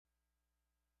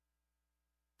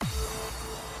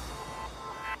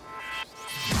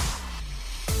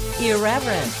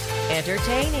Irreverent,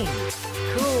 entertaining,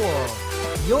 cool.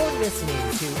 You're listening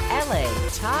to LA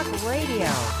Talk Radio.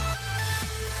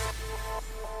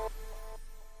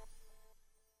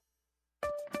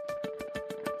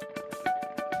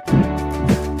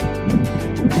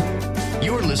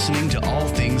 You're listening to All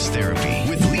Things Therapy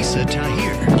with Lisa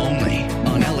Tahir, only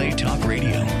on LA Talk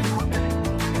Radio.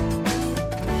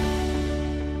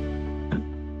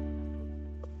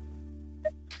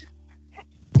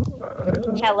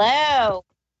 Hello,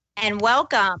 and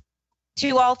welcome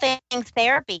to All Things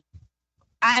Therapy.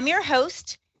 I'm your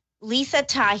host, Lisa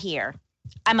Tahir.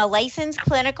 I'm a licensed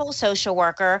clinical social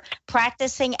worker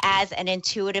practicing as an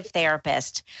intuitive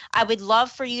therapist. I would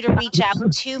love for you to reach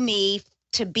out to me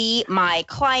to be my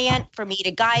client, for me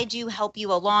to guide you, help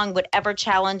you along whatever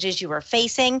challenges you are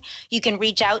facing. You can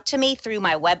reach out to me through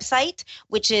my website,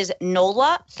 which is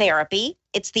NOLA Therapy.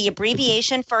 It's the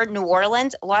abbreviation for New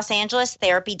Orleans, Los Angeles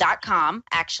Therapy.com,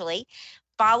 actually.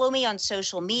 Follow me on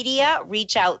social media,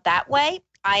 reach out that way.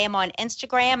 I am on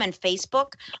Instagram and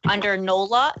Facebook under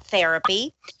NOLA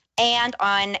Therapy, and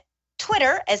on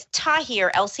Twitter as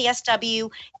Tahir,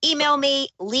 LCSW. Email me,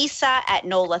 Lisa at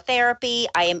NOLA Therapy.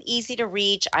 I am easy to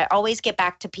reach. I always get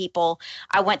back to people.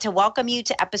 I want to welcome you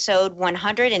to episode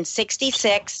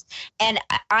 166, and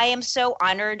I am so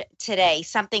honored today.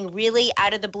 Something really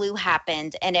out of the blue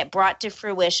happened, and it brought to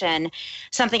fruition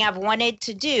something I've wanted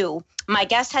to do. My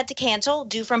guest had to cancel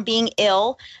due from being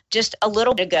ill just a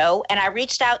little bit ago, and I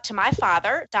reached out to my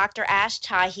father, Dr. Ash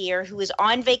Tahir, who is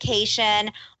on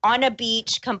vacation on a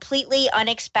beach, completely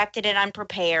unexpected and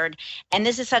unprepared, and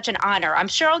this is such an honor. I'm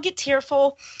sure I'll get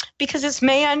tearful because this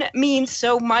man means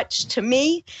so much to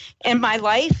me in my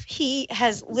life. He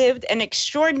has lived an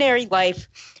extraordinary life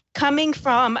coming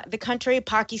from the country of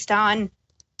Pakistan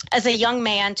as a young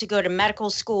man to go to medical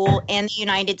school in the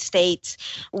United States,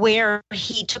 where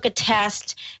he took a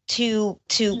test to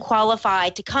qualify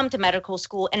to come to medical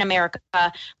school in America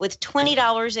with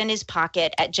 $20 in his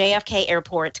pocket at JFK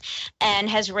Airport, and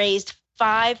has raised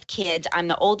 5 kids. I'm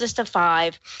the oldest of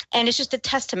 5, and it's just a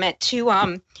testament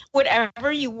to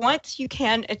whatever you want, you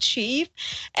can achieve.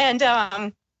 And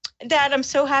Dad, I'm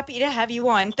so happy to have you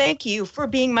on. Thank you for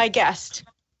being my guest.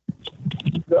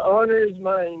 The honor is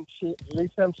mine,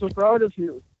 Lisa. I'm so proud of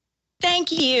you.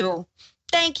 Thank you.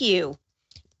 Thank you.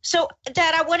 So,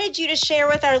 Dad, I wanted you to share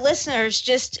with our listeners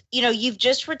you've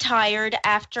just retired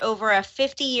after over a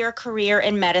 50-year career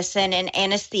in medicine and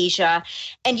anesthesia,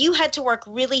 and you had to work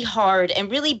really hard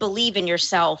and really believe in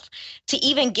yourself to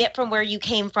even get from where you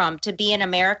came from to be in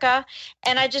America.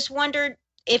 And I just wondered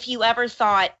if you ever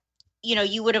thought,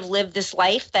 you would have lived this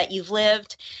life that you've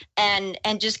lived, and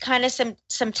just kind of some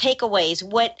takeaways,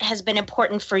 what has been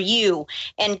important for you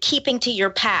and keeping to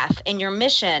your path and your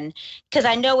mission, because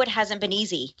I know it hasn't been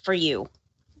easy for you.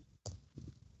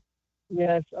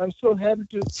 Yes, I'm so happy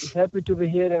to be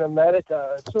here in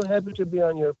America. I'm so happy to be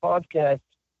on your podcast,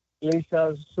 Lisa.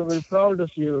 I'm so very proud of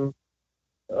you.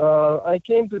 I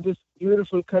came to this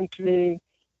beautiful country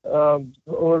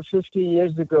over 50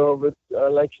 years ago with,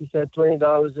 like she said,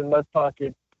 $20 in my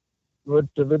pocket with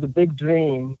a big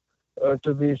dream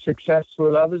to be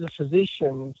successful. I was a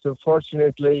physician, so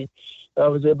fortunately I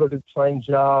was able to find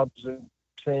jobs and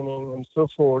training and so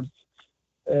forth.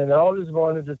 And I always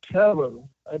wanted to travel.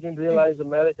 I didn't realize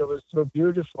America was so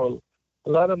beautiful.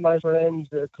 A lot of my friends,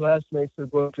 classmates were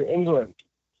going to England,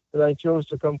 but I chose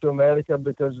to come to America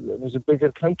because it was a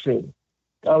bigger country.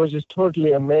 I was just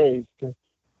totally amazed.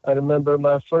 I remember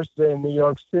my first day in New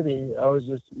York City,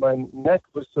 my neck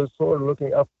was so sore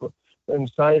looking up and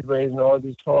sideways in all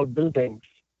these tall buildings.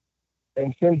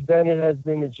 And since then, it has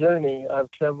been a journey.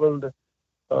 I've traveled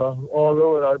all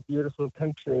over our beautiful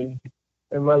country,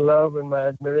 and my love and my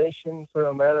admiration for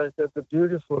America, the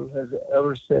beautiful, has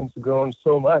ever since grown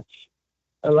so much.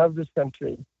 I love this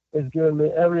country. It's given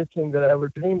me everything that I ever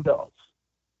dreamed of.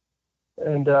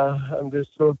 And I'm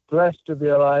just so blessed to be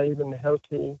alive and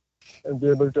healthy and be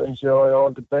able to enjoy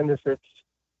all the benefits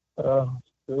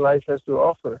life has to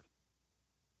offer.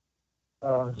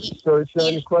 So if you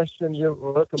have any questions, you're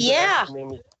welcome to ask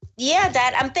me. Yeah,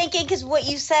 Dad, I'm thinking, because what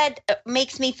you said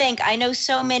makes me think. I know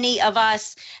so many of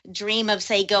us dream of,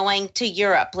 say, going to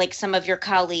Europe, like some of your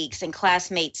colleagues and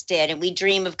classmates did, and we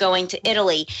dream of going to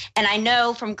Italy. And I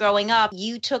know from growing up,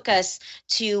 you took us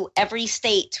to every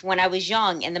state when I was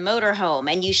young in the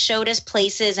motorhome, and you showed us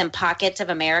places and pockets of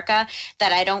America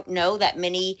that I don't know that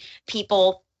many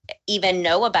people even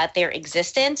know about their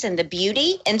existence and the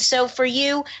beauty. And so for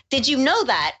you, did you know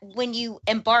that when you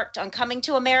embarked on coming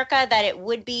to America that it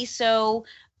would be so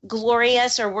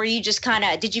glorious, or were you just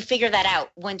did you figure that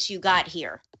out once you got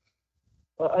here?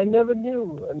 I never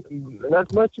knew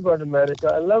not much about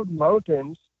America. I loved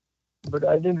mountains, but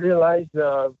I didn't realize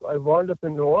I wound up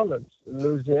in New Orleans,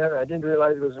 Louisiana. I didn't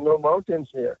realize there was no mountains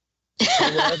here.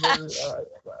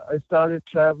 I started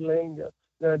traveling,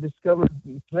 discovered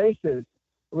places.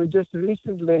 We just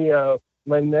recently,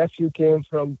 my nephew came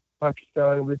from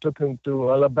Pakistan. We took him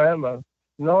to Alabama.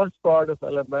 North part of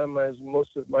Alabama, as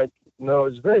most of might know,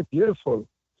 is very beautiful.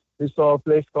 We saw a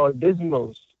place called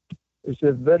Dismals. It's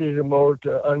a very remote,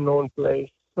 unknown place.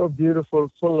 So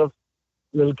beautiful, full of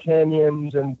little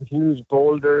canyons and huge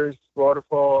boulders,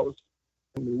 waterfalls,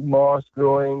 moss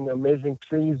growing, amazing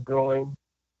trees growing.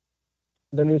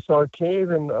 Then we saw a cave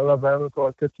in Alabama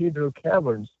called Cathedral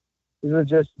Caverns. These were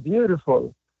just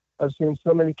beautiful. I've seen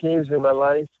so many caves in my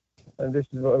life, and this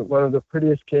is one of the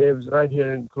prettiest caves right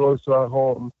here close to our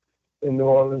home in New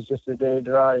Orleans, just a day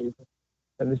drive.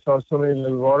 And we saw so many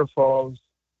little waterfalls.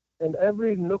 And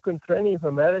every nook and cranny of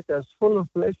America is full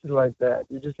of places like that.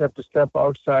 You just have to step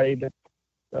outside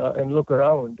and look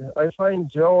around. I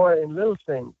find joy in little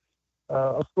things.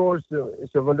 Of course,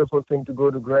 it's a wonderful thing to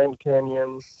go to Grand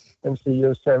Canyon and see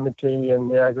Yosemite and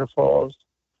Niagara Falls.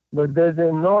 But there's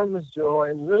enormous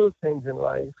joy in little things in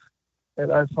life.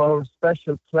 And I found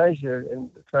special pleasure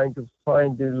in trying to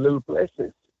find these little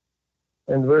places.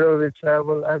 And wherever we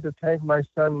travel, I have to thank my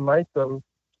son, Michael.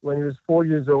 When he was 4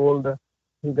 years old,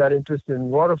 he got interested in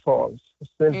waterfalls.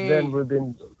 Since then, we've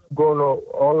been going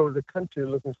all over the country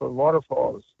looking for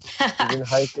waterfalls. We've been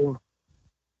hiking.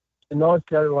 North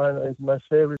Carolina is my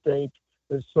favorite state.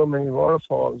 There's so many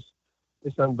waterfalls.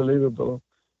 It's unbelievable.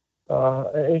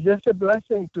 It's just a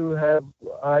blessing to have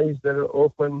eyes that are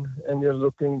open and you're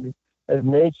looking at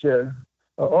nature.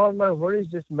 All my worries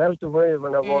just melt away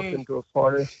when I walk into a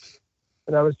forest.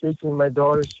 And I was teaching my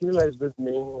daughter, Sheila is with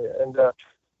me, and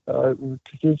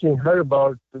teaching her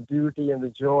about the beauty and the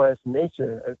joy of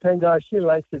nature. And thank God she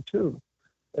likes it too.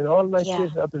 And all my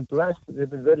kids have been blessed. They've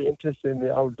been very interested in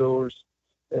the outdoors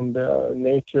and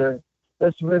nature.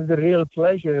 That's where the real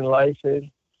pleasure in life is.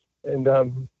 And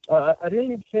I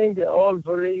really think that all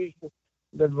worries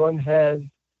that one has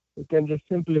can just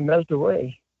simply melt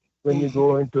away when you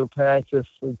go into a patch of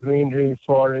greenery,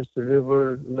 forest,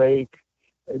 river, lake.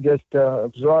 Just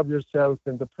absorb yourself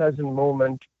in the present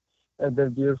moment at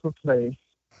that beautiful place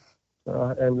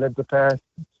and let the past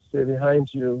stay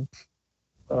behind you.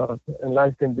 And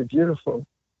life can be beautiful.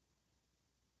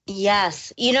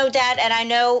 Yes. You know, Dad, and I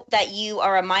know that you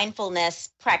are a mindfulness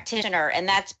practitioner, and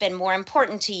that's been more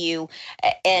important to you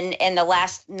in the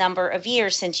last number of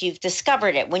years since you've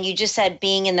discovered it. When you just said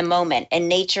being in the moment and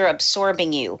nature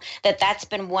absorbing you, that's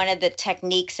been one of the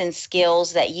techniques and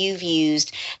skills that you've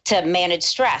used to manage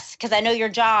stress. Because I know your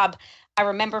job, I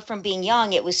remember from being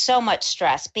young, it was so much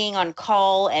stress, being on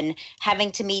call and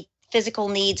having to meet physical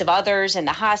needs of others in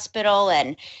the hospital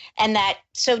and that.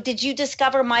 So did you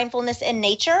discover mindfulness in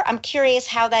nature? I'm curious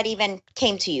how that even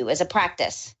came to you as a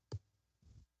practice.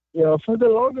 For the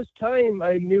longest time,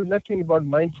 I knew nothing about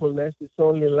mindfulness. It's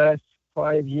only the last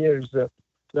 5 years that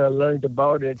I learned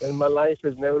about it, and my life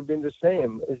has never been the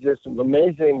same. It's just an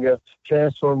amazing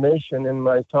transformation in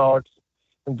my thoughts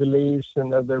and beliefs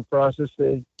and other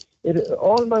processes.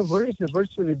 All my worries have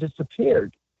virtually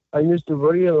disappeared. I used to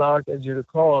worry a lot, as you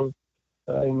recall,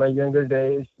 in my younger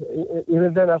days.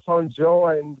 Even then, I found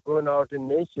joy in going out in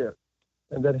nature,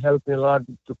 and that helped me a lot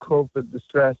to cope with the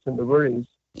stress and the worries.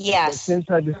 Yes. But since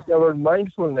I discovered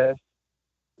mindfulness,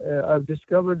 I've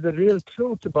discovered the real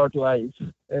truth about life.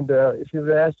 And if you've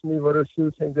asked me what are a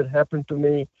few things that happened to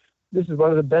me, this is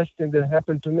one of the best things that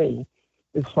happened to me,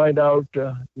 is find out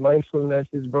mindfulness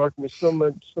has brought me so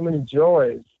many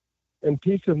joys and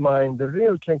peace of mind, the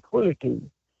real tranquility.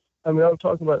 I mean, I'm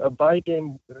talking about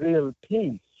abiding real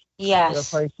peace. Yes. And I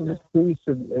find so much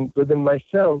peace within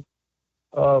myself.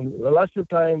 Lots of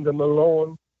times I'm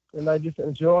alone, and I just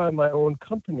enjoy my own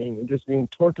company and just being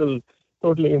totally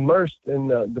immersed in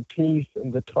the peace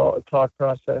and the thought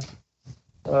process.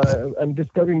 I'm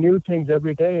discovering new things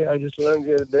every day. I just learned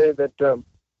the other day that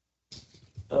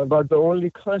about the only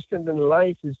constant in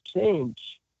life is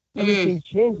change. Everything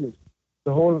changes.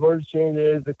 The whole world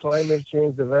changes, the climate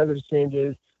changes, the weather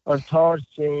changes, our thoughts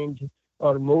change,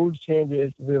 our mood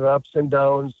changes. We have ups and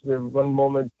downs. We have one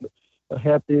moment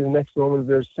happy, the next moment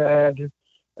we're sad.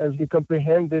 As we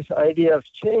comprehend this idea of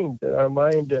change, that our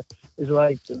mind is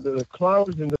like the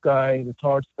clouds in the sky, the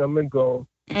thoughts come and go.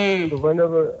 So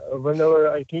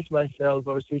whenever I teach myself,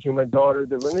 I was teaching my daughter,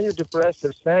 that when you're depressed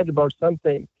or sad about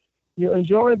something, you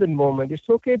enjoy the moment. It's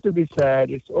okay to be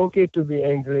sad. It's okay to be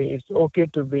angry. It's okay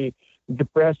to be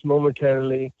depressed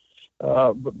momentarily.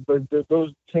 But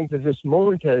those things are just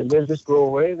momentary. They'll just go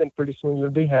away, then pretty soon you'll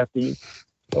be happy.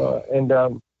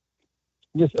 and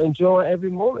just enjoy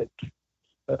every moment.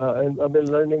 And I've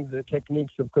been learning the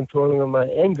techniques of controlling my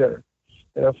anger.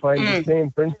 And I find the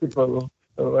same principle.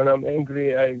 When I'm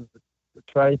angry, I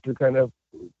try to kind of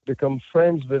become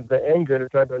friends with the anger,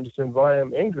 try to understand why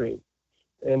I'm angry,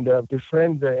 and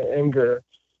befriend the anger.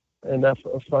 And I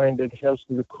find it helps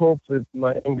me to cope with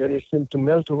my anger. It seems to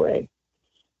melt away.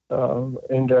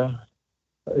 And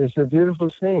it's a beautiful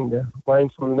thing.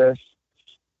 Mindfulness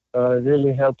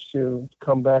really helps you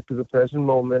come back to the present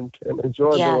moment and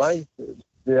enjoy the life, the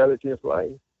reality of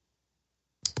life.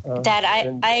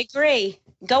 I agree.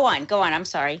 Go on. I'm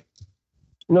sorry.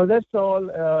 No, that's all.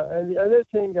 And the other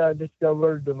thing I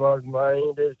discovered about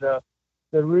mind is that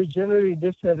we're generally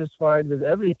dissatisfied with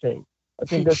everything. I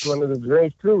think that's one of the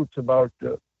great truths about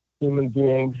human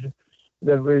beings,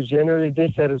 that we're generally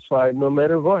dissatisfied no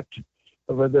matter what,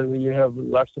 whether you have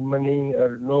lots of money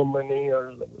or no money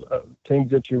or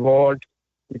things that you want,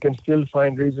 you can still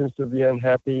find reasons to be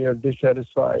unhappy or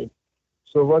dissatisfied.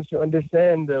 So once you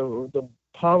understand the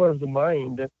power of the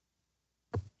mind,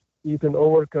 you can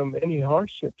overcome any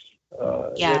hardships.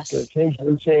 Things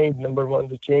will change. Number one,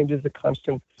 the change is a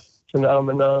constant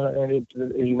phenomena, and it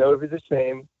will never be the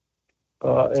same.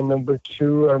 And number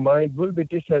two, our mind will be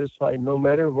dissatisfied no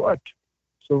matter what.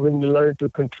 So when we learn to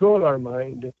control our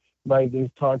mind by these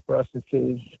thought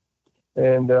processes,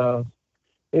 and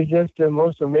it's just the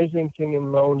most amazing thing in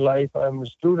my own life. I'm a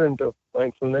student of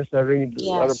mindfulness. I read a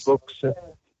lot of books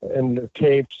and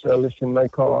tapes. I listen in my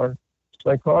car.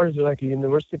 My car is like a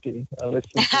university. I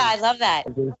listen to I love that.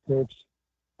 these tapes.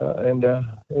 And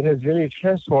it has really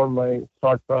transformed my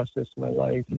thought process, my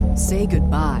life. Say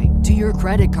goodbye to your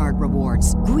credit card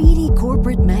rewards. Greedy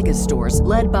corporate mega stores,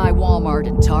 led by Walmart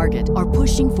and Target, are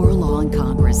pushing for a law in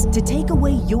Congress to take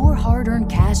away your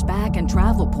hard-earned cash back and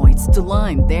travel points to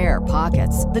line their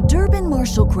pockets. The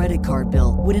Durbin-Marshall credit card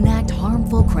bill would enact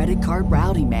harmful credit card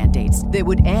routing mandates that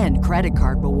would end credit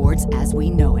card rewards as we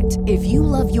know it. If you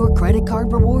love your credit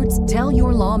card rewards, tell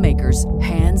your lawmakers,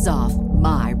 hands off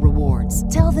my rewards.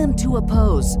 Tell them to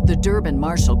oppose the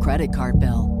Durbin-Marshall credit card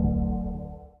bill.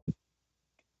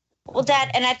 Well,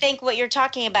 Dad, and I think what you're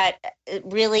talking about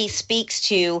really speaks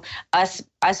to us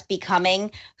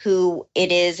becoming who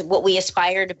it is, what we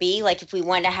aspire to be. Like if we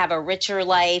want to have a richer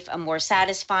life, a more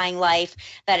satisfying life,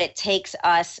 that it takes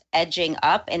us edging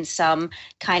up in some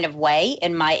kind of way,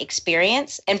 in my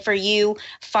experience. And for you,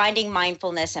 finding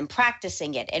mindfulness and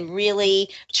practicing it and really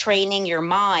training your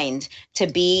mind to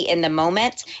be in the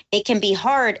moment, it can be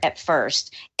hard at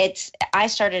first. I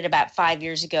started about 5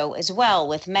 years ago as well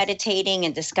with meditating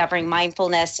and discovering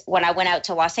mindfulness when I went out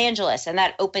to Los Angeles, and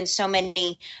that opened so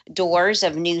many doors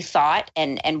of new thought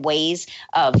and ways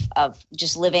of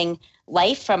just living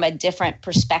life from a different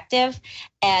perspective.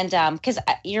 And because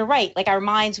you're right, like our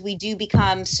minds, we do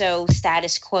become so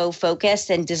status quo focused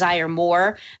and desire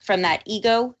more from that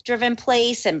ego driven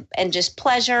place and just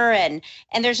pleasure. And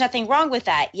there's nothing wrong with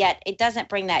that. Yet it doesn't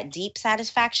bring that deep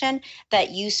satisfaction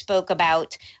that you spoke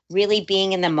about, really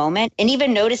being in the moment and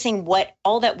even noticing what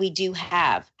all that we do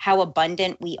have, how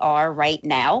abundant we are right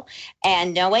now,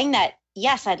 and knowing that,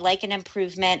 yes, I'd like an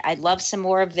improvement. I'd love some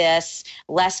more of this,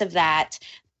 less of that.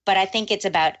 But I think it's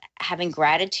about having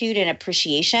gratitude and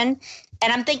appreciation.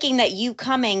 And I'm thinking that you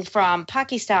coming from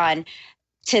Pakistan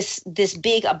to this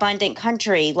big, abundant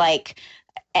country, like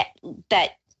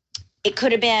that it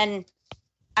could have been,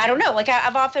 I don't know, like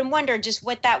I've often wondered just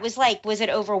what that was like. Was it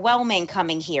overwhelming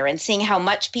coming here and seeing how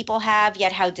much people have,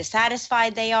 yet how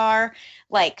dissatisfied they are?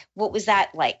 Like, what was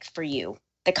that like for you?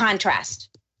 The contrast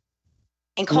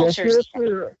in cultures.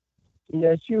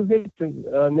 Yes, you hit the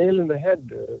nail in the head.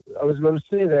 I was going to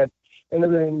say that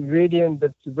another ingredient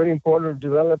that's very important to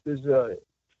develop is an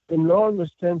enormous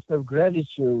sense of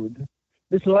gratitude.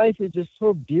 This life is just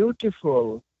so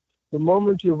beautiful. The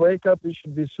moment you wake up, you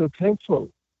should be so thankful,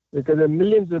 because there are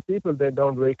millions of people that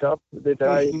don't wake up. They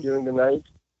die during the night.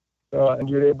 And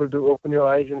you're able to open your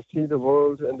eyes and see the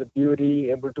world and the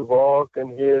beauty, able to walk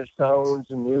and hear sounds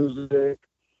and music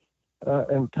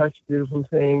and touch beautiful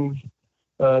things.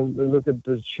 Look at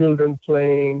the children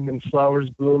playing and flowers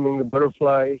blooming, the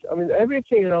butterflies. I mean,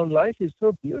 everything around life is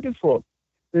so beautiful.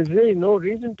 There's really no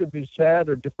reason to be sad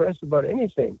or depressed about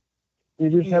anything. You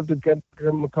just have to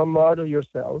come out of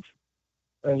yourself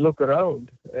and look around.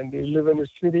 And you live in a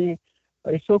city,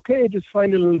 it's okay. Just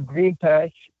find a little green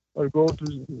patch or go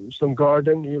to some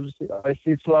garden. You'll see, I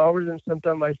see flowers, and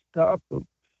sometimes I stop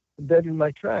dead in my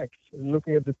tracks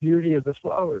looking at the beauty of the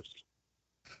flowers.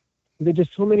 There's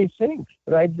just so many things.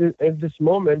 Right at this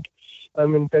moment,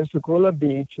 I'm in Pensacola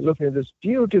Beach looking at this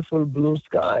beautiful blue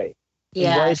sky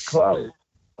and white clouds.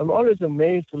 I'm always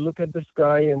amazed to look at the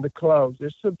sky and the clouds. They're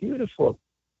so beautiful.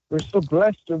 We're so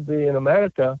blessed to be in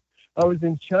America. I was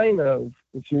in China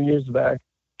a few years back,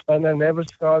 and I never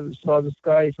saw the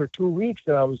sky for 2 weeks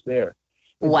that I was there.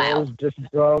 Wow. It was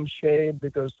just brown shade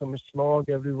because so much smog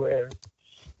everywhere.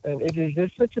 And it is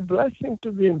just such a blessing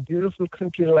to be in a beautiful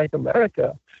country like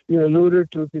America. You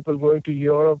alluded to people going to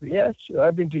Europe. Yes,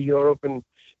 I've been to Europe and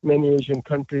many Asian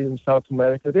countries in South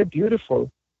America. They're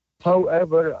beautiful.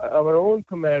 However, our own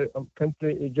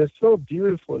country is just so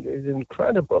beautiful. It's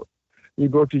incredible. You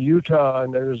go to Utah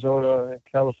and Arizona,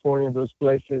 California, those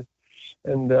places,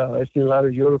 and I see a lot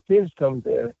of Europeans come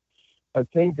there. I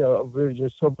think we're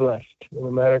just so blessed in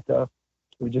America.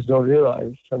 We just don't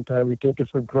realize. Sometimes we take it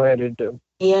for granted.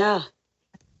 Yeah.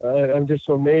 I'm just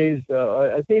so amazed.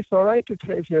 I think it's all right to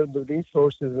try, if you have the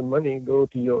resources and money, go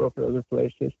to Europe and other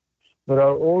places. But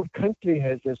our own country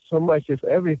has just so much of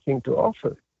everything to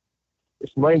offer.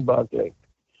 It's mind-boggling.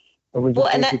 And we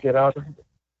just need to get out of it.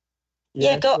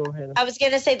 Yeah, Go ahead. I was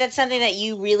going to say that's something that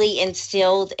you really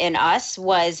instilled in us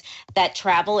was that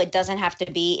travel, it doesn't have to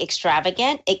be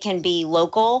extravagant. It can be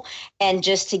local and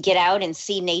just to get out and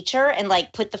see nature and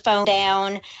like put the phone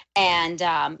down and,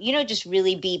 just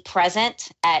really be present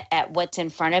at what's in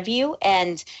front of you.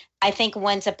 And I think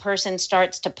once a person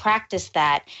starts to practice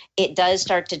that, it does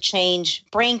start to change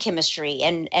brain chemistry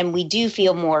and we do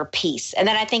feel more peace. And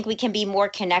then I think we can be more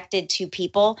connected to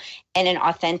people in an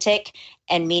authentic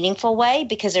and meaningful way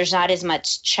because there's not as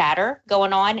much chatter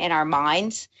going on in our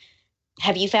minds.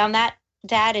 Have you found that,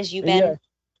 Dad, as you've been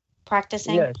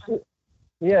practicing?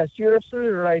 Yes, you're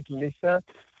absolutely right, Lisa.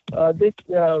 This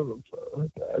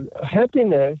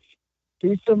happiness,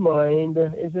 peace of mind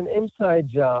is an inside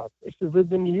job. It's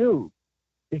within you.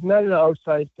 It's not an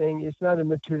outside thing. It's not a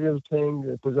material thing,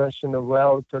 the possession of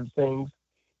wealth or things.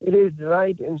 It is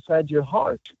right inside your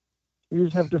heart. You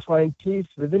just have to find peace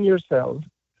within yourself,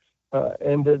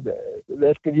 and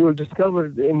that you will discover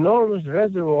the enormous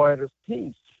reservoir of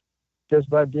peace just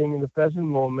by being in the present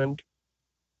moment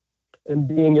and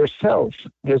being yourself,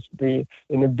 just be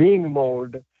in a being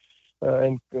mode.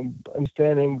 And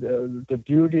understanding the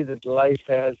beauty that life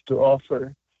has to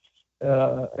offer,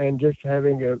 and just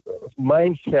having a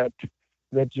mindset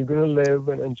that you're going to live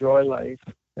and enjoy life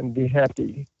and be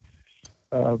happy.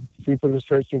 People are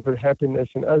searching for happiness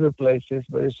in other places,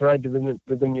 but it's right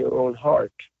within your own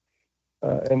heart.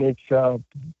 And it's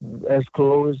as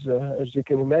close as you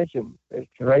can imagine.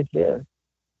 It's right there.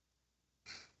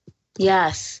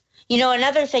 Yes.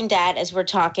 Another thing, Dad, as we're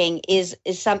talking, is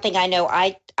something I know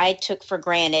I took for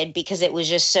granted because it was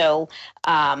just so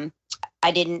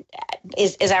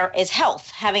is health,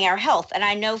 having our health. And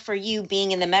I know for you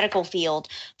being in the medical field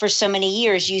for so many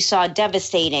years, you saw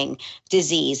devastating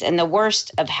disease and the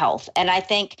worst of health. And I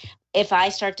think if I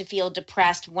start to feel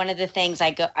depressed, one of the things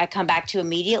I come back to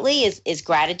immediately is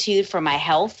gratitude for my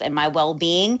health and my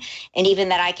well-being, and even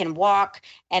that I can walk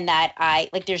and that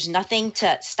there's nothing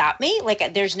to stop me.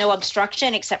 Like there's no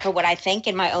obstruction except for what I think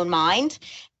in my own mind.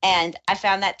 And I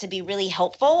found that to be really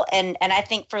helpful. And I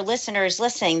think for listeners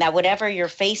listening, that whatever you're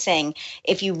facing,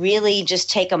 if you really just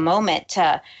take a moment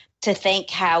to think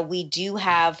how we do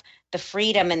have the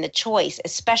freedom and the choice,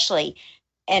 especially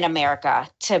in America,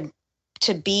 to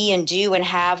be and do and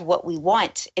have what we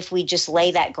want if we just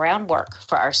lay that groundwork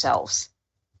for ourselves.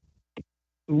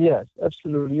 Yes,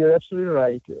 absolutely. You're absolutely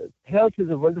right. Health is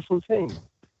a wonderful thing.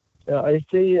 I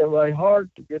see my heart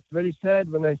gets very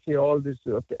sad when I see all this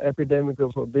epidemic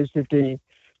of obesity,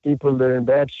 people that are in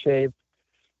bad shape,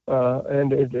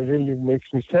 and it really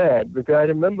makes me sad. Because I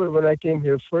remember when I came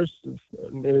here first,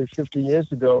 nearly 50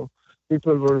 years ago,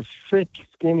 people were fit,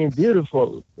 skinny,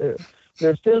 beautiful.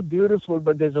 They're still beautiful,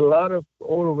 but there's a lot of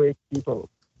overweight people,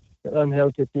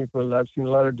 unhealthy people. I've seen a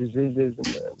lot of diseases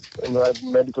in my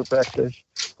medical practice.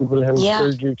 People having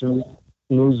surgery to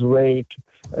lose weight.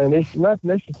 And it's not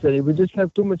necessary. We just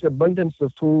have too much abundance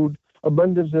of food,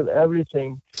 abundance of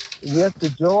everything. Yet the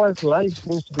joy of life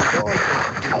seems to be gone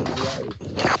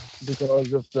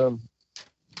because of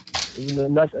the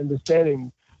not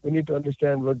understanding. We need to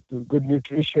understand what good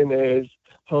nutrition is,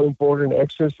 how important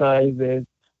exercise is,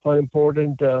 how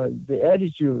important the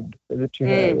attitude that you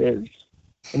have is.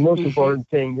 The most important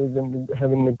thing is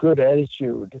having a good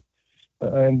attitude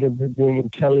and being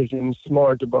intelligent and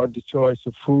smart about the choice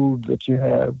of food that you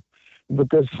have.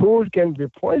 Because food can be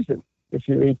poison if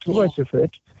you eat too much of it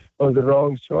or the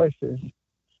wrong choices.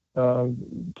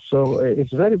 So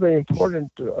it's very, very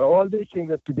important. All these things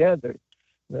are together.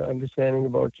 Understanding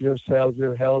about yourself,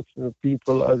 your health, your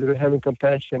people, having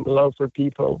compassion, love for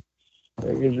people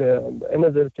is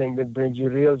another thing that brings you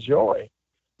real joy.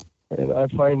 And I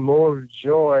find more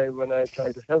joy when I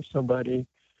try to help somebody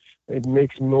it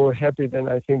makes me more happy than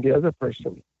I think the other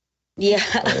person. Yeah.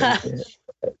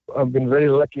 I've been very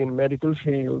lucky in medical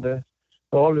field.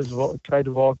 Always try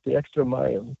to walk the extra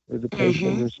mile with the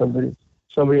patient. Mm-hmm. If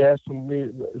somebody asked me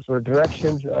for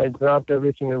directions, I dropped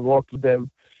everything and walked with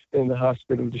them in the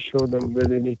hospital to show them where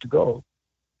they need to go.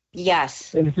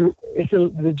 Yes. And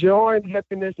the joy and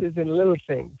happiness is in little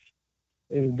things.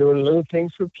 In doing little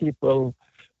things for people,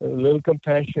 a little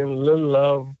compassion, a little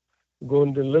love,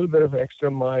 going a little bit of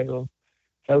extra mile,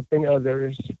 helping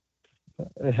others,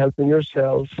 helping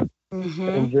yourself, Mm-hmm.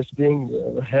 and just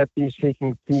being happy,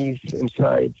 seeking peace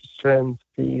inside, strength,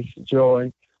 peace,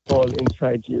 joy, all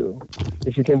inside you.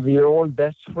 If you can be your own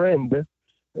best friend,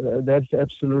 that's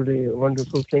absolutely a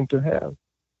wonderful thing to have.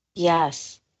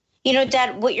 Yes. You know,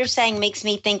 Dad, what you're saying makes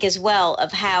me think as well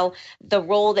of how the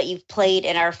role that you've played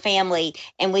in our family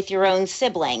and with your own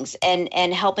siblings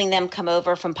and helping them come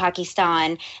over from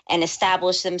Pakistan and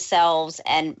establish themselves,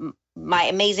 and my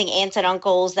amazing aunts and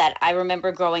uncles that I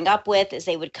remember growing up with as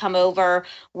they would come over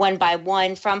one by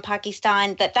one from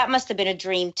Pakistan, that must have been a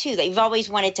dream too, that you've always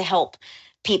wanted to help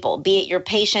people, be it your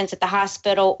patients at the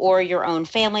hospital or your own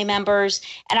family members.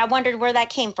 And I wondered where that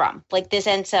came from, like this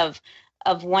sense of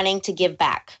wanting to give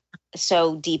back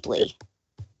so deeply.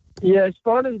 Yes,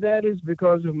 part of that is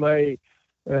because of my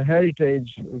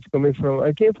heritage.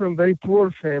 I came from a very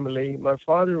poor family. My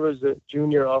father was a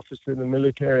junior officer in the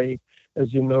military,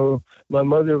 as you know. My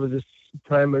mother was a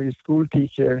primary school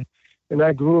teacher, and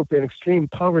I grew up in extreme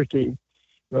poverty.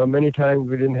 Many times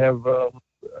we didn't have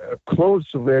clothes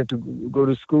to wear to go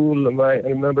to school. I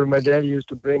remember my dad used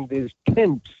to bring these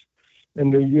tents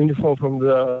and the uniform from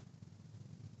the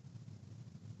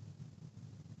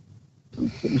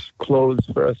clothes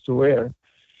for us to wear.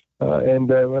 And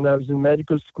when I was in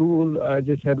medical school, I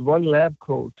just had one lab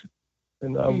coat,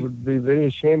 and I would be very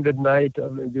ashamed at night. I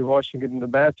would be washing it in the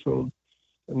bathroom,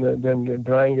 and then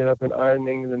drying it up and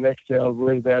ironing. The next day, I'll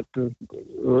wear that to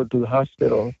go to the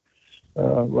hospital.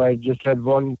 I just had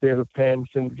one pair of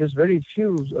pants, and just very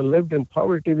few lived in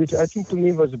poverty, which I think to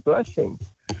me was a blessing.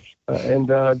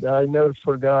 And I never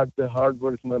forgot the hard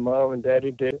work my mom and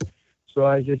daddy did. So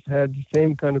I just had the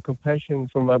same kind of compassion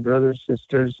for my brothers and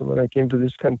sisters when I came to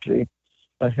this country.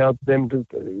 I helped them to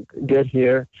get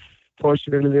here.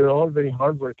 Fortunately, they were all very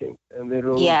hardworking, and they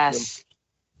rose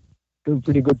to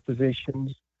pretty good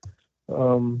positions.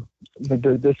 But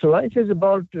this life is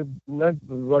about not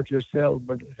about yourself,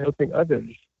 but helping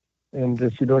others. And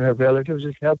if you don't have relatives,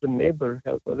 just help a neighbor,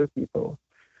 help other people.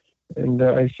 And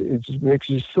it just makes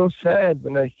me so sad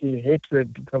when I see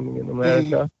hatred coming in America.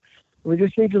 Mm-hmm. We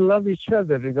just need to love each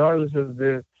other, regardless of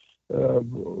their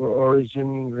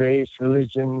origin, race,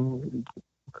 religion,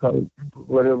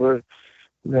 whatever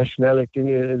nationality.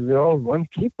 We're all one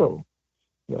people.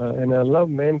 And I love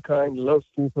mankind, love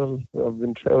people. I've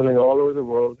been traveling all over the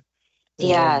world.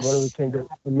 Yes. One of the things that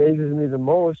amazes me the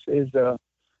most is the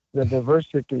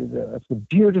diversity, the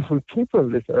beautiful people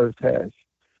this earth has.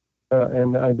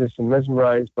 And I just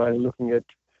mesmerized by looking at.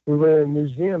 We were in a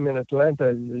museum in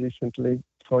Atlanta recently,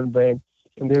 Bank,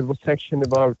 and there was a section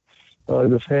about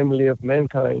the family of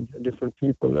mankind, different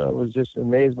people. I was just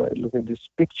amazed by looking at these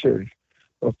pictures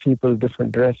of people,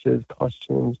 different dresses,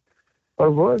 costumes.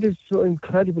 Our world is so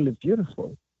incredibly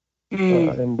beautiful.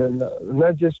 And then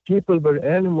not just people, but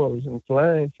animals and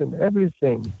plants and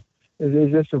everything. It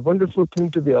is just a wonderful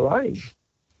thing to be alive.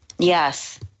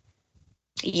 Yes.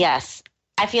 Yes.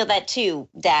 I feel that too,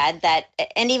 Dad,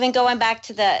 and even going back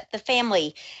to the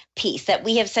family piece, that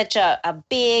we have such a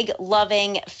big,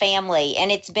 loving family.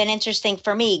 And it's been interesting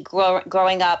for me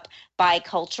growing up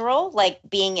bicultural, like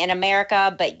being in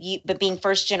America, but being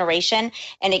first generation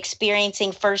and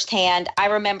experiencing firsthand. I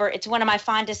remember it's one of my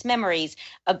fondest memories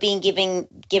of being given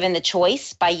the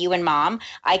choice by you and Mom.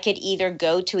 I could either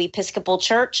go to Episcopal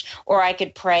Church or I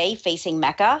could pray facing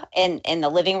Mecca in the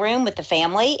living room with the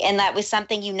family. And that was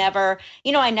something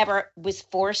I never was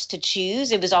forced to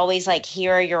choose. It was always like,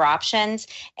 here are your options.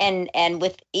 And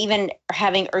with even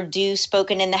having Urdu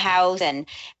spoken in the house and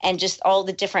just all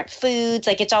the different foods,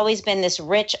 like it's always been this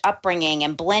rich upbringing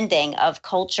and blending of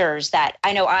cultures that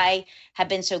I know I have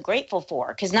been so grateful for,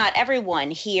 because not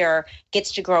everyone here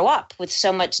gets to grow up with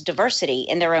so much diversity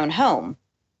in their own home.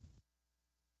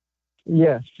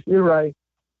 Yes, you're right.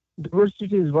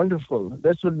 Diversity is wonderful.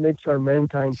 That's what makes our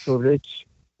mankind so rich.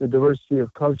 The diversity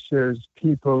of cultures,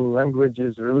 people,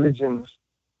 languages, religions.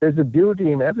 There's a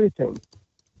beauty in everything.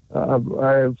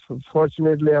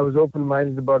 Fortunately, I was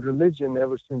open-minded about religion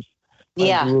ever since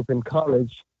I grew up in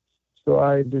college. So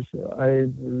I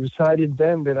decided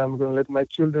then that I'm going to let my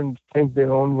children think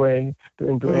their own way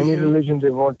into any religion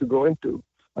they want to go into.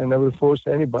 I never force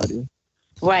anybody.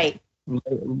 Right.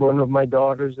 One of my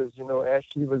daughters, as you know,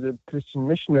 Ashley, was a Christian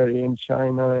missionary in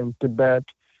China and Tibet,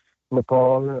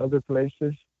 Nepal, and other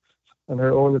places on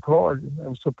her own accord.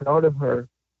 I'm so proud of her,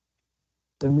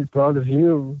 and we're proud of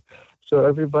you. So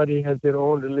everybody has their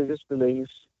own religious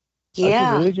beliefs. I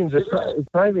think religion is a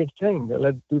private thing.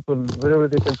 Let people, wherever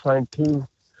they can find peace,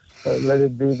 let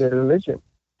it be their religion.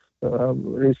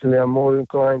 Recently, I'm more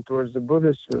inclined towards the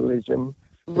Buddhist religion.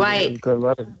 Right. There's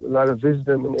got a lot of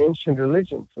wisdom in ancient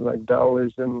religions like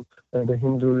Taoism and the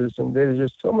Hinduism. There's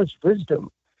just so much wisdom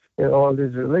in all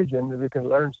these religions. We can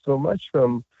learn so much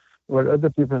from what other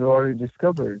people have already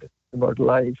discovered about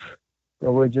life.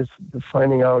 We're just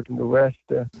finding out in the West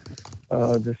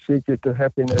the secret to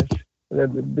happiness that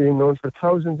has been known for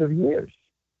thousands of years.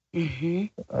 Mm-hmm.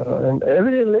 And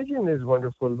every religion is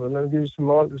wonderful. Let me give you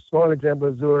a small example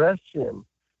of Zoroastrian.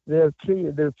 Their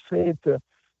faith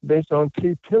based on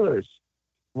three pillars.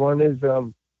 One is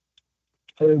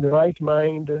having the right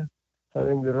mind,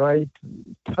 having the right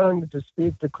tongue to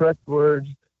speak the correct words,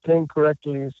 think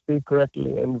correctly, speak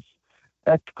correctly, and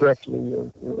act correctly.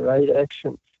 Your right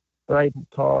actions, right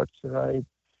thoughts, right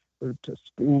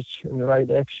speech, and right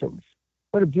actions.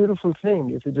 What a beautiful thing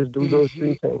if you just do those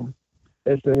three things.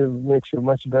 It makes you a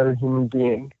much better human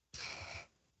being.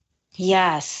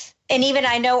 Yes. And even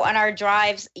I know on our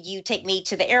drives, you take me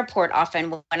to the airport often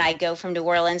when I go from New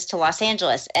Orleans to Los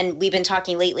Angeles. And we've been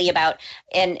talking lately about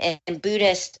in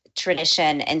Buddhist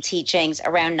tradition and teachings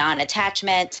around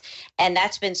non-attachment. And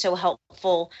that's been so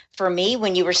helpful for me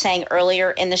when you were saying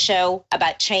earlier in the show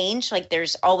about change, like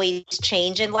there's always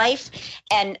change in life.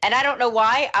 And I don't know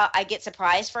why I get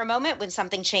surprised for a moment when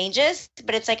something changes,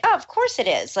 but it's like, oh, of course it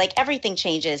is. Like everything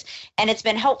changes. And it's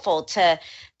been helpful to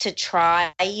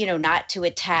try, not to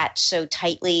attach so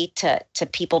tightly to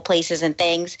people, places, and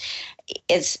things,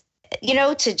 is,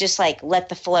 to just like let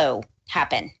the flow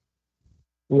happen.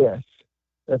 Yes,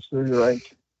 absolutely right.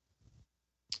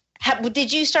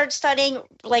 Did you start studying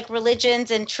like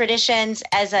religions and traditions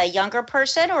as a younger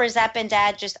person, or has that been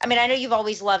Dad I know you've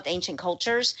always loved ancient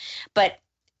cultures, but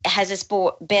has this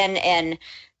been in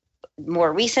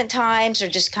more recent times or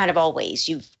just kind of always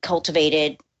you've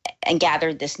cultivated and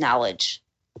gathered this knowledge?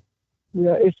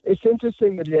 Yeah, it's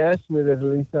interesting that you asked me that,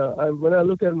 Lisa. When I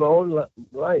look at my own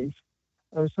life,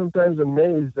 I'm sometimes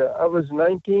amazed. I was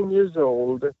 19 years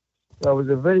old. I was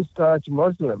a very staunch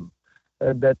Muslim.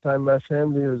 At that time, my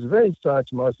family was very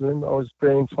staunch Muslim. I was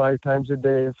praying 5 times a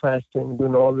day, fasting,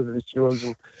 doing all the rituals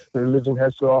and religion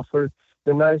has to offer.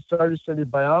 Then I started studying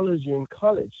biology in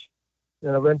college.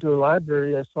 And I went to a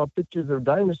library. I saw pictures of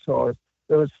dinosaurs.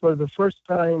 It was for the first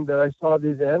time that I saw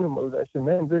these animals. I said,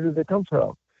 man, where did they come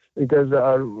from? Because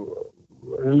our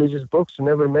religious books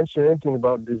never mention anything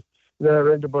about this. Then I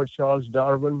read about Charles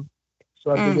Darwin,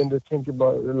 so I began to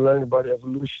learn about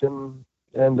evolution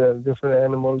and different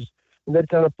animals. And that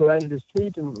kind of planted a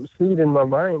seed in my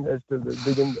mind as to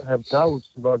begin to have doubts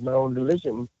about my own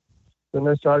religion. Then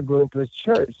I started going to a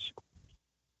church,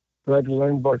 tried to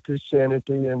learn about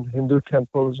Christianity and Hindu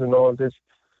temples and all this.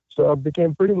 So I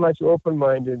became pretty much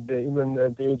open-minded, even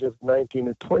at the age of 19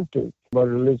 or 20, about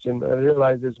religion. I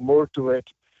realized there's more to it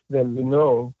than we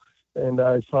know, and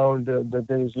I found that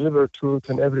there is liberal truth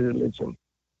in every religion.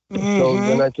 Mm-hmm. So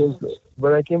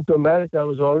when I came to America, I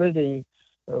was already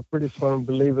a pretty firm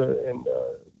believer in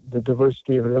the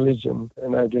diversity of religion,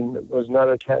 and I was not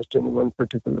attached to any one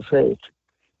particular faith.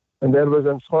 And that was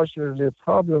unfortunately a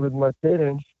problem with my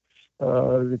parents.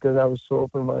 Because I was so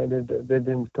open-minded, they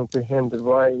didn't comprehend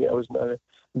why I was not a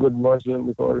good Muslim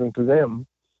according to them.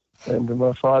 And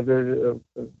my father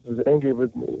was angry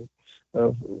with me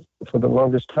for the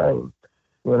longest time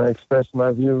when I expressed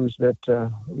my views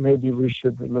that maybe we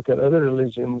should look at other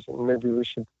religions and maybe we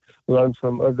should learn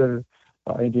from other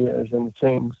ideas and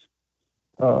things.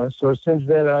 So since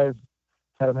then, I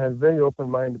have had very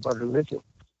open mind about religion.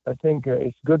 I think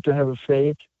it's good to have a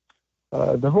faith.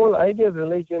 The whole idea of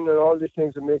religion and all these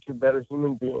things will make you a better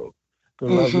human being, to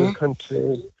love your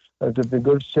country, to be a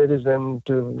good citizen,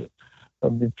 to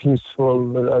be peaceful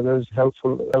with others, help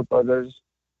others.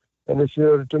 And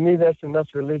to me, that's enough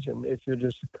religion. If you're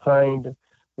just kind,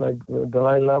 like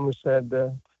Dalai Lama said,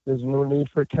 there's no need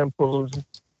for temples.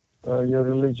 Your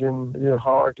religion, your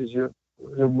heart is your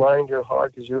mind, your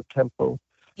heart is your temple.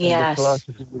 Yes.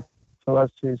 And the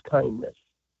philosophy is kindness.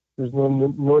 There's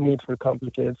no need for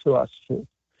complicated philosophy.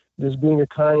 Just being a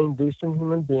kind, decent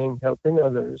human being, helping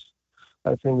others,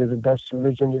 I think is the best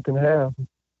religion you can have.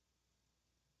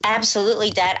 Absolutely,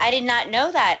 Dad. I did not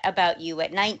know that about you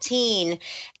at 19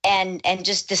 and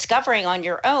just discovering on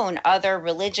your own other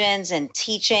religions and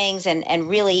teachings and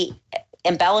really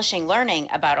embellishing learning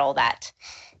about all that.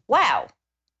 Wow.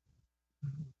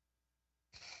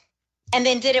 And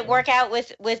then did it work out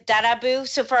with Dadabu?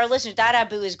 So for our listeners,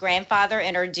 Dadabu is grandfather,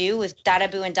 and Urdu with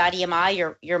Dadabu and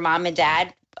Dadiyama, your mom and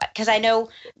dad. Because I know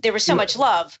there was so much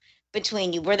love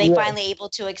between you. Were they finally able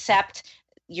to accept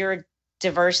your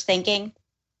diverse thinking?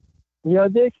 Yeah,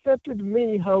 they accepted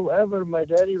me. However, my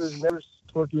daddy was never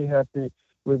totally happy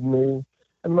with me.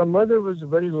 And my mother was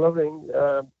very loving,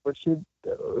 but she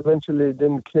eventually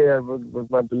didn't care what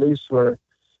my beliefs were.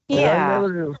 Yeah.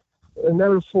 And I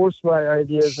never forced my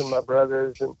ideas on my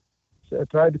brothers. And so I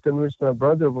tried to convince my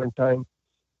brother one time.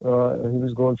 He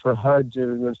was going for Hajj. He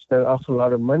was going to spend an awful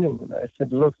lot of money. And I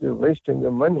said, look, you're wasting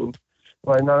your money.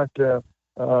 Why not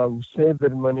save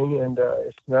that money? And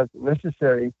it's not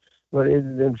necessary. But it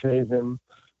didn't faze him.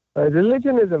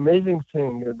 Religion is an amazing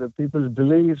thing. The people's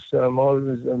beliefs, I'm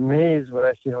always amazed when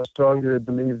I see how strongly they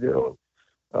believe their own.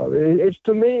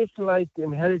 To me, it's like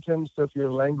inheritance of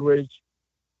your language,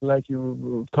 like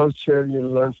your culture you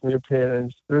learn from your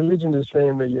parents. Religion is the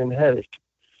same way you inherit.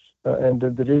 And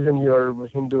the reason you're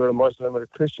Hindu or Muslim or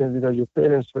Christian is because your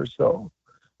parents were so.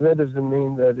 That doesn't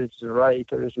mean that it's right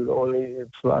or it's the only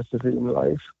philosophy in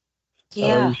life.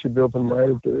 Yeah. You should be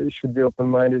open-minded. You should be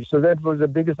open-minded. So that was the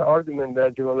biggest argument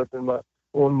that developed in my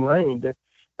own mind.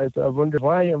 I wonder,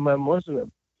 why am I Muslim?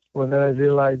 Well, then I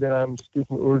realized that I'm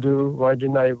speaking Urdu. Why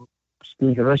didn't I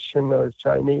speak Russian or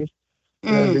Chinese?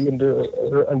 I began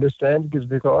to understand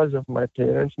because of my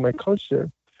parents, my culture.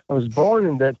 I was born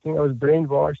in that thing. I was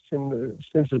brainwashed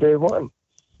since day one.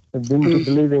 I've been to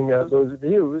believing those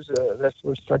views. That's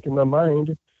what stuck in my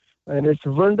mind. And it's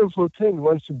a wonderful thing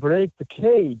once you break the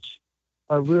cage.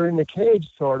 We're in a cage,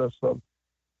 sort of,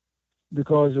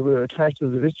 because we're attached to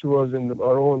the rituals and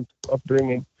our own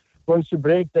upbringing. Once you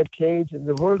break that cage,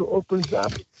 the world opens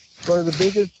up. One of the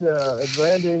biggest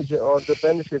advantage or the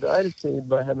benefit I received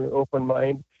by having an open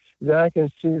mind is that I can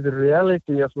see the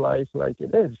reality of life like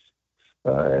it is.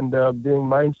 And being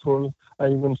mindful, I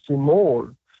even see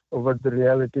more of what the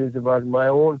reality is about my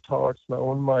own thoughts, my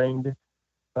own mind.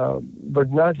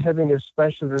 But not having a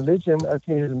special religion, I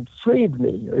think, has freed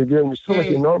me. It gave me so much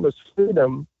enormous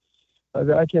freedom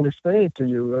that I can explain it to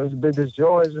you. One of the biggest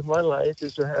joys of my life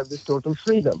is to have this total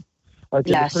freedom. For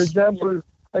example,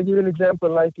 I give you an example,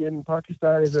 like in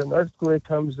Pakistan, if an earthquake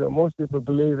comes, most people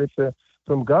believe it's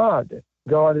from God.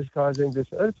 God is causing this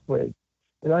earthquake.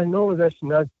 And I know that's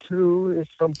not true.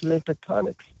 It's from plate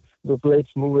tectonics, the plates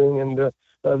moving and the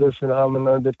other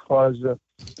phenomena that cause the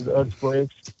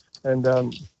earthquakes. And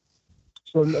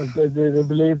so they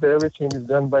believe that everything is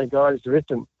done by God, is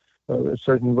written a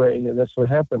certain way, and that's what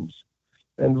happens.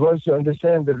 And once you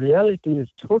understand the reality is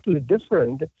totally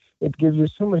different, it gives you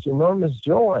so much enormous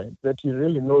joy that you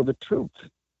really know the truth.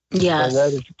 Yes.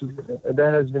 And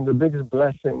that has been the biggest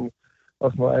blessing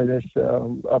of my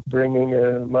upbringing,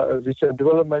 which I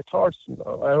developed my thoughts.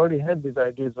 I already had these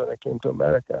ideas when I came to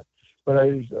America, but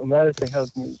America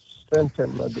helped me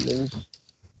strengthen my beliefs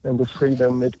and the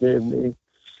freedom it gave me.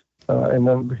 And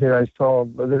then here I saw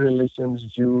other religions,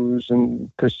 Jews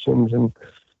and Christians and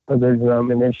other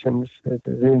denominations that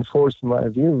reinforced my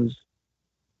views.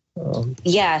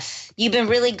 Yes, you've been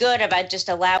really good about just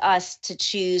allow us to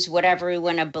choose whatever we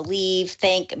want to believe,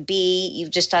 think, be. You've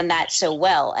just done that so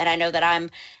well, and I know that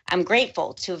I'm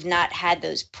grateful to have not had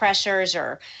those pressures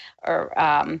or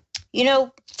to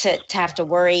have to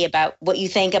worry about what you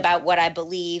think about what I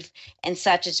believe and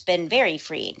such. It's been very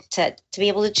freeing to be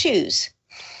able to choose.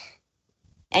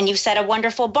 And you've set a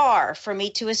wonderful bar for me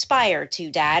to aspire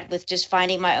to, Dad, with just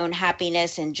finding my own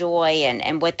happiness and joy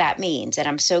and what that means. And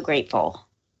I'm so grateful.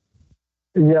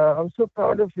 Yeah, I'm so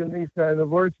proud of you, Lisa, and the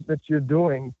work that you're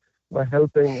doing by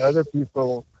helping other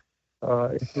people.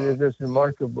 It's just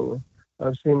remarkable.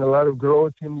 I've seen a lot of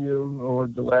growth in you over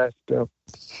the last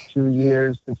few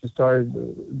years since you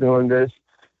started doing this.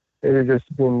 It has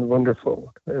just been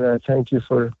wonderful. And I thank you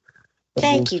for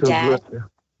Thank you, so Dad. Good.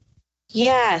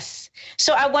 Yes.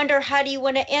 So I wonder, how do you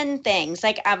want to end things?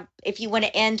 Like, if you want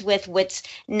to end with what's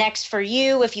next for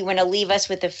you, if you want to leave us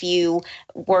with a few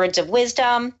words of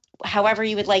wisdom, however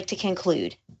you would like to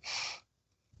conclude.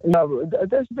 No,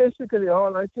 that's basically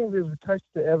all. I think we've touched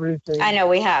everything. I know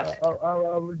we have.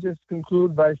 I would just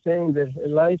conclude by saying that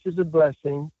life is a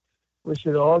blessing. We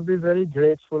should all be very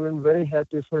grateful and very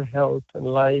happy for health and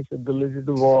life, ability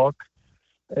to walk.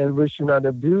 And we should not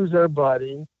abuse our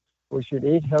body. We should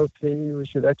eat healthy. We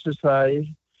should exercise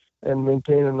and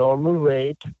maintain a normal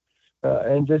weight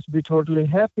and just be totally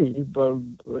happy. But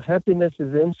happiness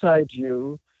is inside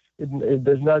you. It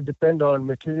does not depend on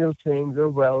material things or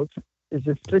wealth. It's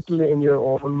just strictly in your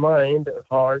own mind,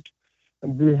 heart,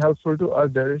 and be helpful to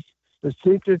others. The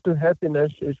secret to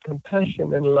happiness is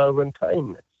compassion and love and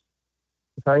kindness.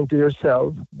 Kind to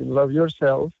yourself, love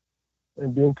yourself,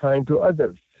 and being kind to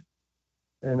others.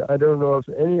 And I don't know of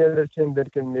any other thing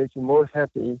that can make you more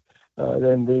happy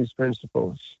than these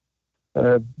principles.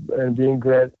 And being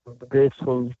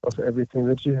grateful of everything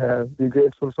that you have. Be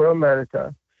grateful for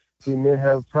America. We may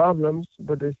have problems,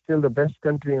 but it's still the best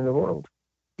country in the world.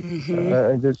 Mm-hmm.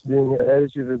 And just being an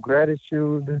attitude of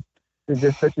gratitude, it's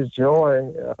just such a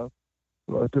joy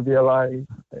to be alive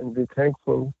and be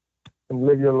thankful and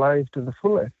live your life to the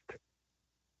fullest.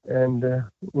 And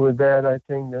with that, I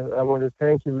think I want to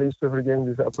thank you, Lisa, for giving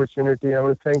this opportunity. I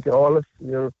want to thank all of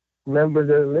your members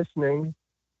that are listening.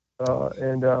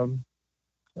 And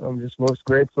I'm just most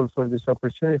grateful for this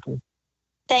opportunity.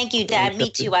 Thank you, Dad. Me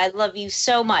too. I love you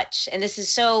so much. And this is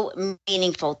so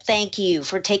meaningful. Thank you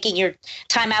for taking your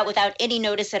time out without any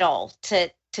notice at all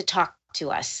to talk to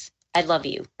us. I love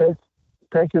you.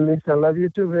 Thank you, Lisa. I love you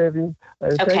too, baby.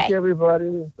 And okay. Thank you,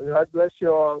 everybody. God bless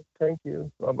you all. Thank you.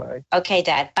 Bye-bye. Okay,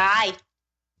 Dad. Bye.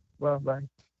 Bye-bye.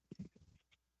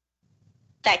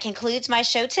 That concludes my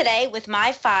show today with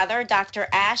my father, Dr.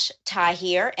 Ash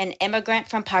Tahir, an immigrant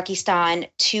from Pakistan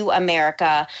to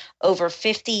America over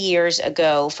 50 years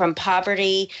ago, from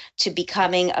poverty to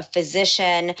becoming a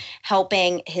physician,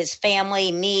 helping his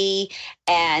family, me,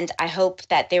 and I hope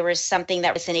that there was something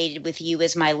that resonated with you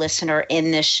as my listener in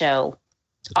this show.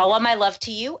 All of my love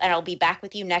to you, and I'll be back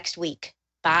with you next week.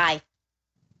 Bye.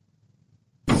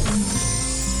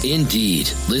 Indeed,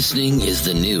 listening is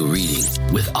the new reading.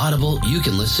 With Audible, you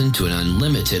can listen to an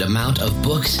unlimited amount of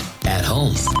books at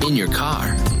home, in your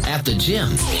car, at the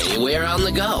gym, anywhere on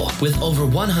the go. With over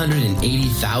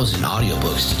 180,000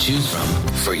 audiobooks to choose from.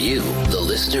 For you, the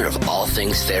listener of All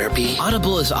Things Therapy,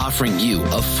 Audible is offering you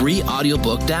a free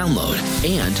audiobook download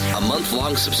and a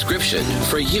month-long subscription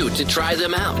for you to try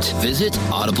them out. Visit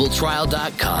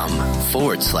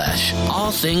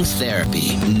audibletrial.com/All Things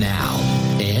Therapy now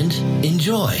and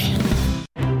enjoy.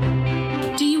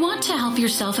 Do you want to help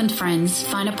yourself and friends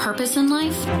find a purpose in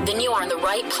life? Then you are in the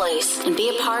right place and be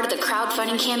a part of the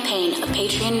crowdfunding campaign of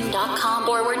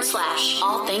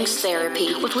patreon.com/All Things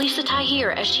Therapy with Lisa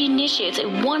Tahir as she initiates a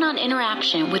one-on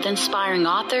interaction with inspiring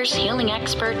authors, healing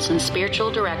experts, and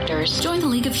spiritual directors. Join the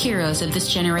League of Heroes of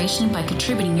this generation by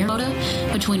contributing your quota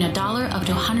between $1 up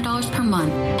to $100 per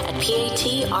month at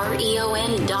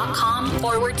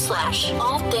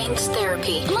patreon.com/All Things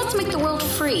Therapy. And let's make the world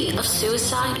free of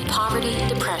suicide, poverty,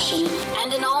 depression,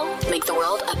 and in all, make the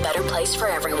world a better place for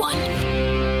everyone.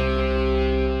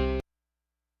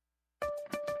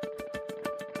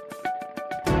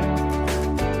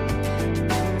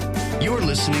 You're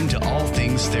listening to All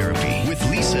Things Therapy with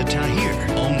Lisa Tahir,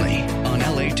 only on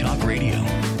LA Talk Radio.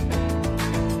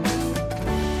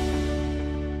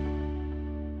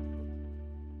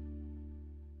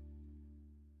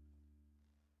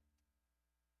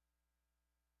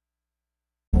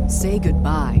 Say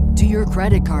goodbye to your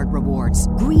credit card rewards.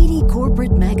 Greedy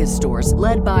corporate mega stores,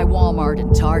 led by Walmart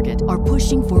and Target, are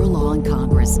pushing for a law in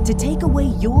Congress to take away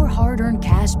your hard-earned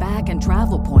cash back and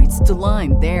travel points to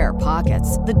line their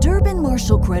pockets. The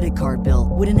Durbin-Marshall credit card bill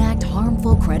would enact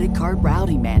harmful credit card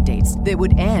routing mandates that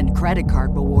would end credit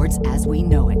card rewards as we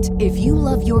know it. If you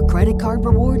love your credit card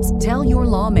rewards, tell your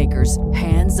lawmakers,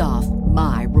 hands off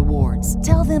my rewards.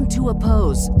 Tell them to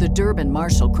oppose the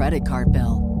Durbin-Marshall credit card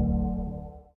bill.